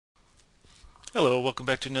Hello, welcome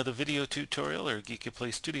back to another video tutorial or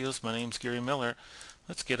Geekatplay Studios. My name's Gary Miller.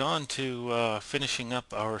 Let's get on to finishing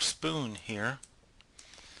up our spoon here.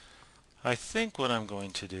 I think what I'm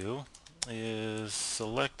going to do is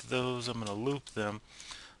select those. I'm going to loop them.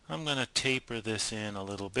 I'm going to taper this in a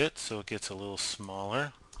little bit so it gets a little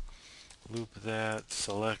smaller. Loop that,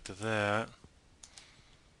 select that.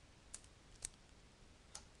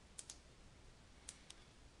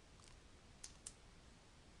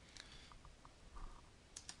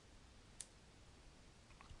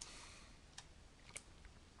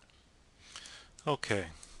 Okay,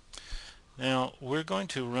 now we're going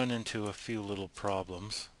to run into a few little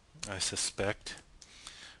problems, I suspect,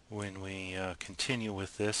 when we continue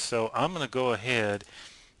with this. So I'm going to go ahead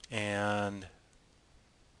and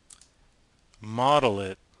model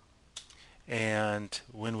it, and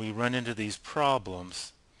when we run into these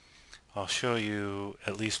problems I'll show you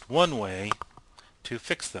at least one way to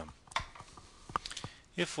fix them.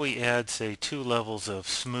 If we add, say, 2 levels of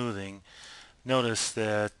smoothing, notice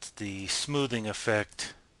that the smoothing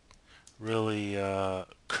effect really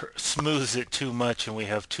smooths it too much and we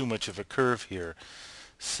have too much of a curve here.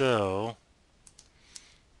 So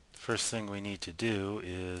first thing we need to do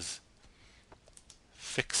is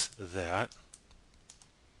fix that,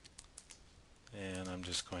 and I'm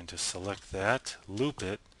just going to select that, loop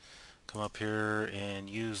it, come up here and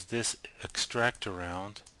use this extract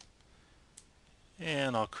around,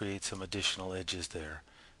 and I'll create some additional edges there.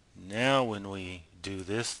 Now when we do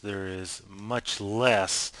this, there is much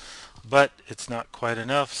less, but it's not quite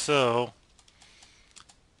enough, so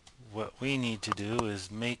what we need to do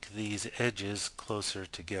is make these edges closer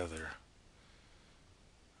together.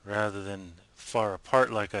 Rather than far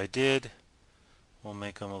apart like I did, we'll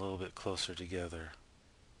make them a little bit closer together.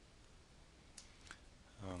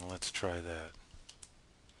 Let's try that.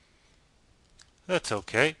 That's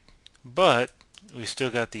okay, but we still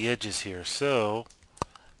got the edges here, so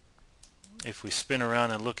if we spin around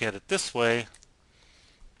and look at it this way,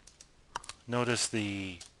 notice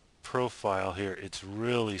the profile here, it's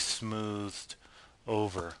really smoothed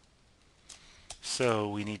over. So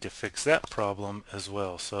we need to fix that problem as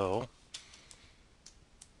well. So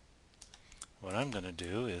what I'm going to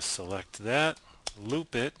do is select that,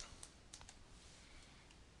 loop it,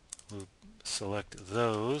 select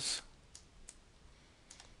those.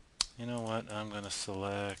 You know what, I'm going to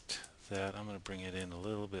select that. I'm going to bring it in a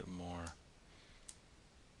little bit more.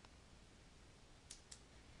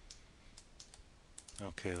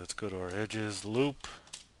 Okay, let's go to our edges, loop,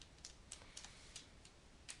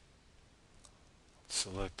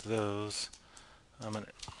 select those. I'm going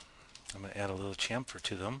to add a little chamfer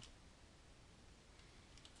to them.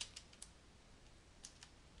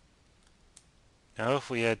 Now if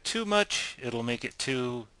we add too much, it'll make it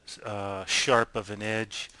too sharp of an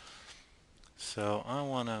edge. So I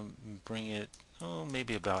want to bring it,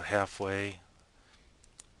 maybe about halfway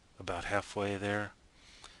there.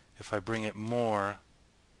 If I bring it more,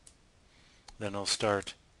 then it'll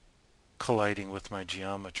start colliding with my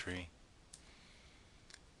geometry.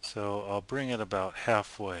 So I'll bring it about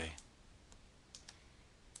halfway.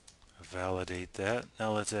 Validate that.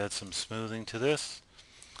 Now let's add some smoothing to this.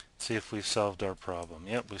 See if we've solved our problem.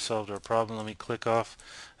 Yep, we solved our problem. Let me click off.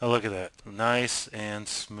 Now look at that. Nice and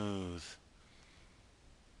smooth.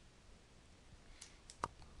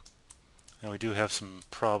 Now we do have some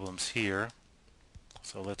problems here.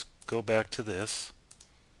 So let's go back to this.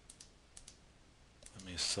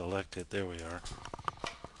 Let me select it. There we are.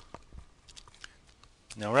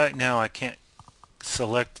 Now right now I can't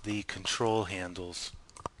select the control handles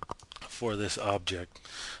for this object,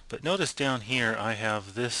 but notice down here I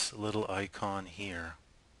have this little icon here,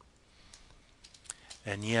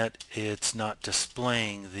 and yet it's not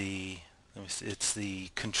displaying the, it's the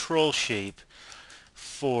control shape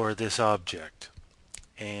for this object.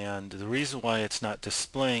 And the reason why it's not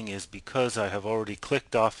displaying is because I have already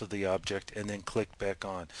clicked off of the object and then clicked back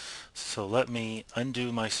on. So let me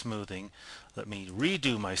undo my smoothing, let me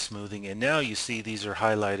redo my smoothing, and now you see these are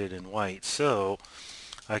highlighted in white. So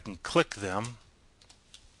I can click them,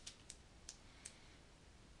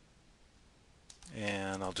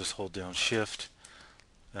 and I'll just hold down shift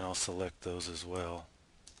and I'll select those as well.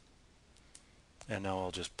 And now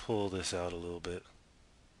I'll just pull this out a little bit.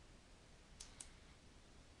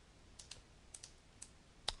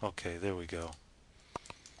 Okay, there we go.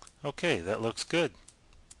 Okay, that looks good.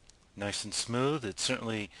 Nice and smooth. It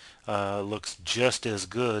certainly looks just as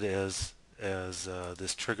good as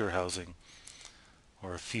this trigger housing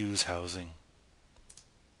or a fuse housing.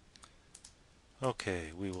 Okay,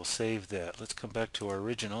 we will save that. Let's come back to our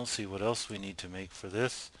original, see what else we need to make for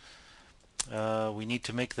this. We need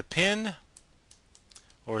to make the pin.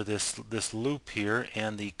 or this loop here,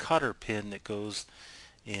 and the cotter pin that goes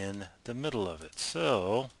in the middle of it.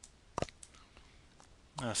 So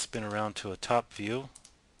I'll spin around to a top view,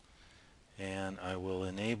 and I will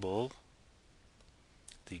enable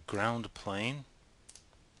the ground plane.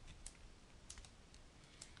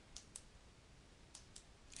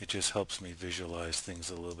 It just helps me visualize things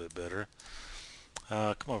a little bit better.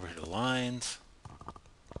 Come over here to lines,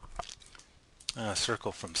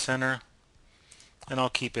 circle from center, and I'll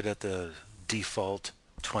keep it at the default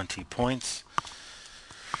 20 points.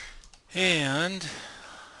 And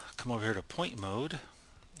come over here to point mode,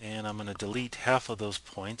 and I'm going to delete half of those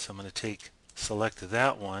points. I'm going to select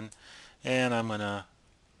that one, and I'm going to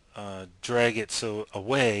drag it so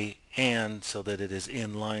away and so that it is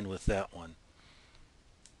in line with that one.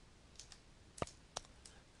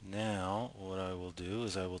 Now what I will do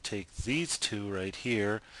is I will take these two right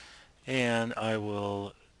here, and I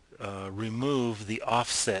will remove the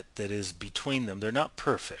offset that is between them. They're not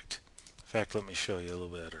perfect. In fact, let me show you a little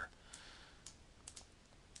better.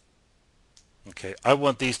 Okay, I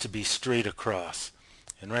want these to be straight across,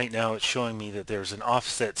 and right now it's showing me that there's an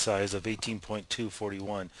offset size of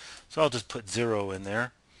 18.241, so I'll just put 0 in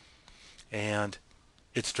there, and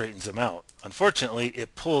it straightens them out. Unfortunately,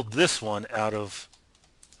 it pulled this one out of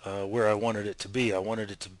where I wanted it to be. I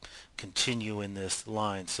wanted it to continue in this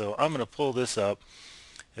line, so I'm going to pull this up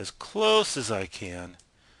as close as I can.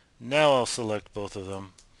 Now I'll select both of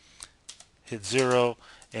them, hit 0,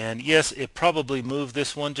 and yes, it probably moved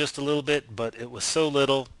this one just a little bit, but it was so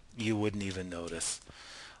little you wouldn't even notice.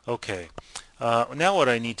 Okay, now what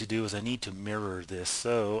I need to do is I need to mirror this,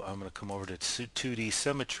 so I'm going to come over to 2D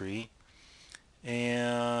symmetry,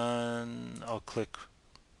 and I'll click,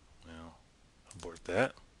 well, abort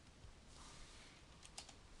that.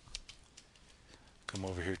 Come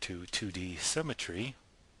over here to 2D symmetry,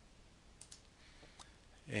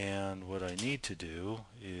 and what I need to do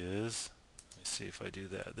is, let me see if I do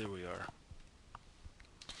that. There we are.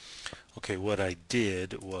 Okay, what I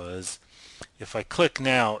did was, if I click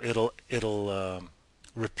now, it'll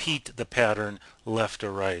repeat the pattern left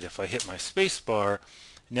or right. If I hit my space bar,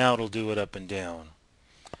 now it'll do it up and down.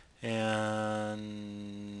 And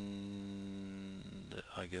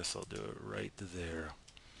I guess I'll do it right there.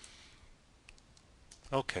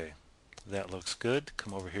 Okay, that looks good.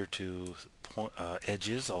 Come over here to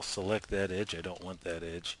edges. I'll select that edge. I don't want that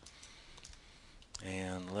edge.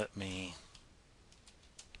 And let me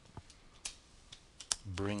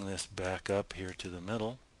bring this back up here to the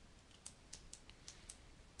middle.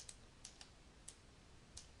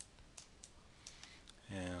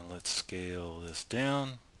 And let's scale this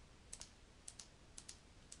down.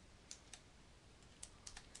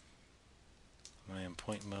 Am I in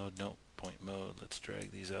point mode? Nope, point mode. Let's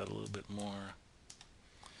drag these out a little bit more.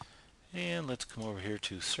 And let's come over here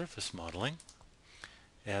to surface modeling.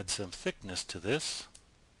 Add some thickness to this.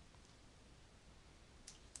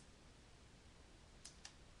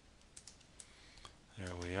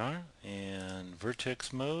 There we are. And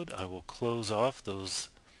vertex mode, I will close off those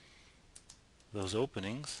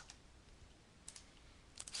openings.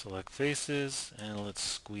 Select faces, and let's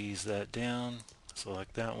squeeze that down.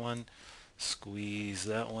 Select that one, squeeze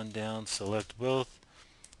that one down, select both,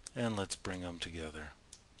 and let's bring them together.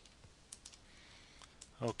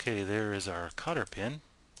 Okay, there is our cotter pin.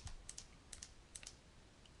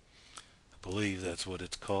 I believe that's what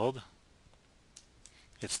it's called.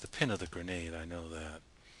 It's the pin of the grenade, I know that.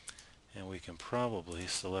 And we can probably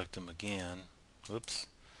select them again. Whoops.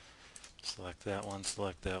 Select that one,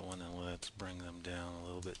 and let's bring them down a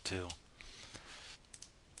little bit too.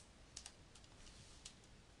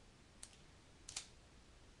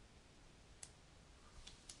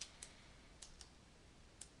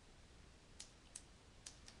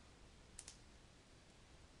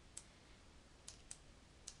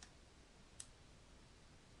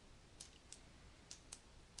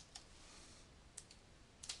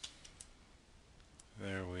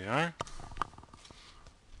 There we are.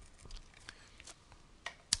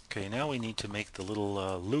 Okay, now we need to make the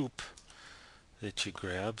little loop that you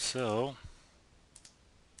grab. So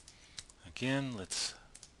again, let's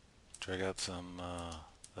drag out some a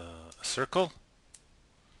circle.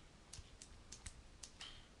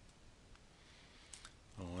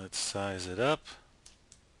 Let's size it up.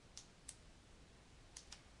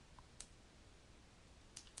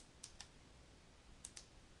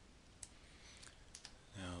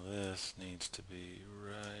 Now this needs to be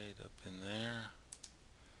right up in there.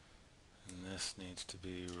 And this needs to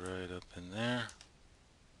be right up in there.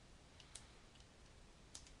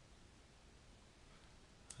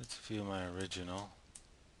 Let's view my original.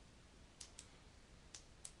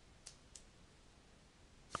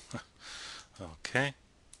 Okay.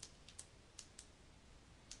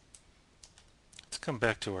 Let's come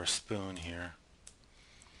back to our spoon here.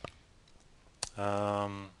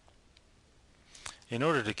 In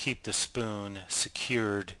order to keep the spoon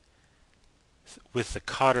secured with the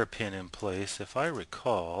cotter pin in place, if I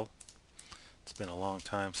recall, it's been a long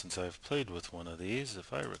time since I've played with one of these.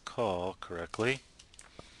 If I recall correctly,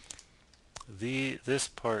 this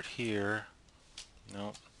part here,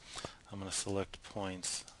 no, I'm going to select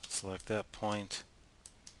points. Select that point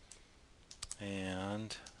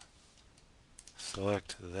and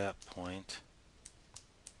select that point.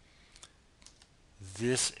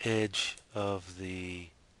 This edge of the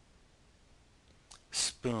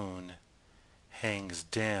spoon hangs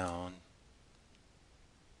down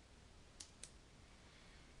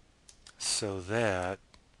so that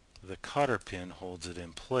the cotter pin holds it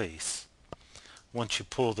in place. Once you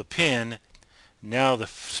pull the pin, now the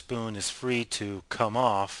spoon is free to come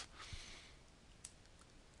off,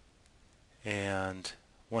 and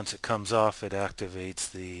once it comes off, it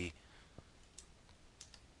activates the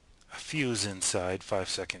fuse inside,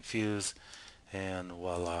 5-second fuse, and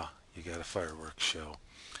voila, you got a fireworks show.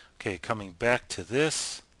 Okay, coming back to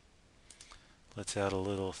this, let's add a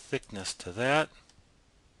little thickness to that.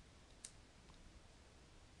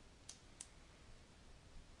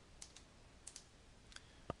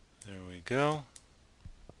 There we go.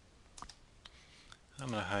 I'm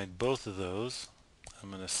going to hide both of those. I'm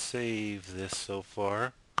going to save this so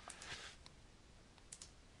far.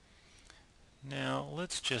 Now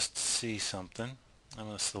let's just see something. I'm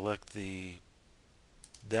going to select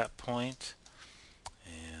that point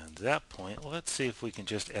and that point. Let's see if we can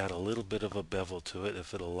just add a little bit of a bevel to it,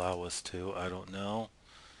 if it'll allow us to. I don't know.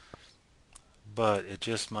 But it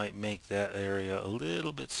just might make that area a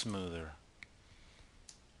little bit smoother.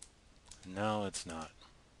 No, it's not.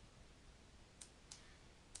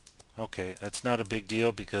 Okay, that's not a big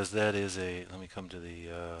deal because that is let me come to the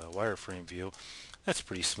wireframe view. That's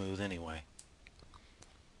pretty smooth anyway.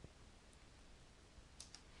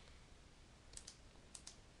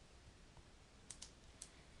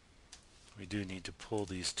 We do need to pull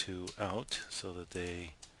these two out so that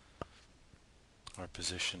they are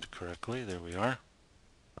positioned correctly. There we are.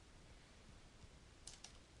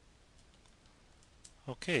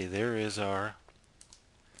 Okay, there is our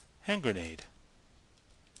hand grenade.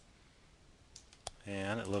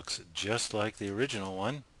 And it looks just like the original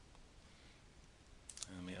one.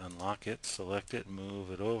 Let me unlock it, select it,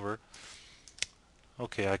 move it over.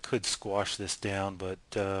 Okay, I could squash this down, but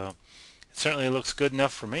it certainly looks good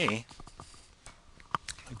enough for me.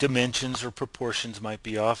 Dimensions or proportions might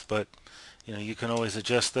be off, but you can always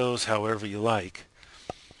adjust those however you like.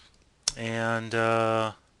 And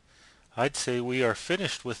I'd say we are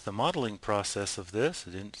finished with the modeling process of this.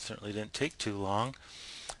 It certainly didn't take too long.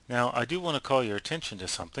 Now I do want to call your attention to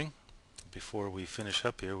something before we finish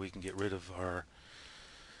up here. We can get rid of our,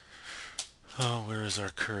 where is our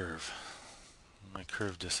curve? My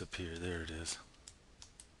curve disappeared. There it is.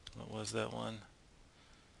 What was that one?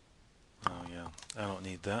 Oh yeah, I don't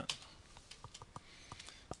need that.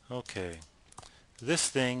 Okay, this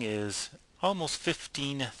thing is almost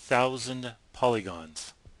 15,000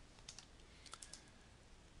 polygons.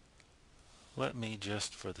 Let me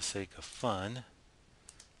just, for the sake of fun,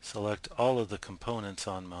 select all of the components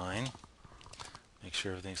on mine. Make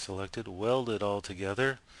sure everything's selected, weld it all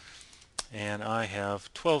together, and I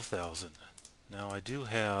have 12,000. Now I do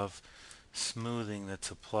have smoothing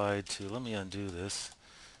that's applied to, let me undo this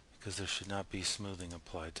because there should not be smoothing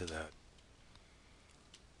applied to that.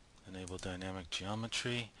 Enable dynamic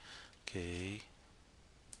geometry. Okay.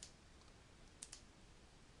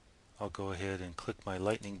 I'll go ahead and click my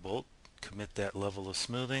lightning bolt, commit that level of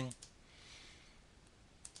smoothing.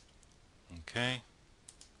 Okay.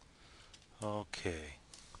 Okay.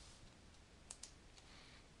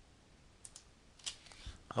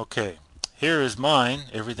 Okay. Here is mine.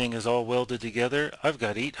 Everything is all welded together. I've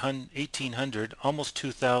got 1,800, almost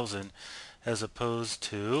 2,000, as opposed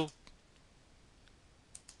to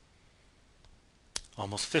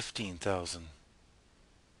almost 15,000.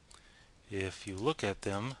 If you look at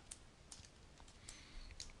them,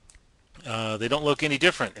 they don't look any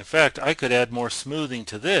different. In fact, I could add more smoothing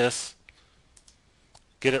to this,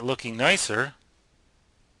 get it looking nicer,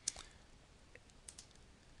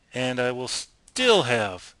 and I will still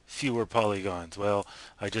have fewer polygons. Well,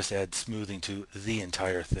 I just add smoothing to the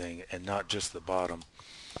entire thing and not just the bottom,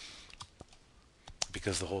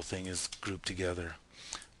 because the whole thing is grouped together.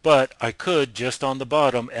 But I could, just on the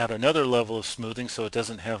bottom, add another level of smoothing so it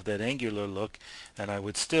doesn't have that angular look, and I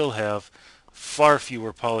would still have far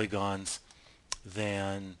fewer polygons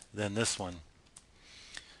than this one.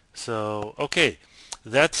 So, okay,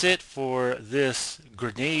 that's it for this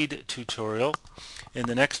grenade tutorial. In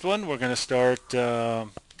the next one, we're going to start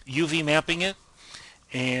UV mapping it,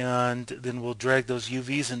 and then we'll drag those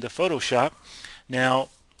UVs into Photoshop. Now,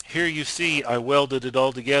 here you see I welded it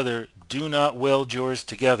all together. Do not weld yours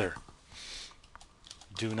together.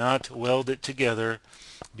 Do not weld it together,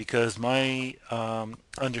 because my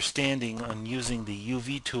understanding on using the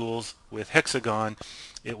UV tools with Hexagon,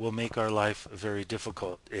 it will make our life very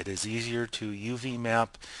difficult. It is easier to UV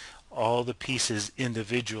map all the pieces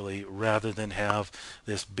individually rather than have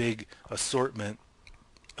this big assortment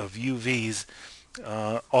of UVs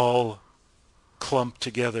all clumped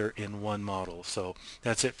together in one model. So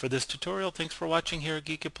that's it for this tutorial. Thanks for watching here at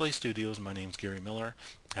Geekatplay Studios. My name's Gary Miller.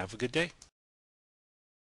 Have a good day.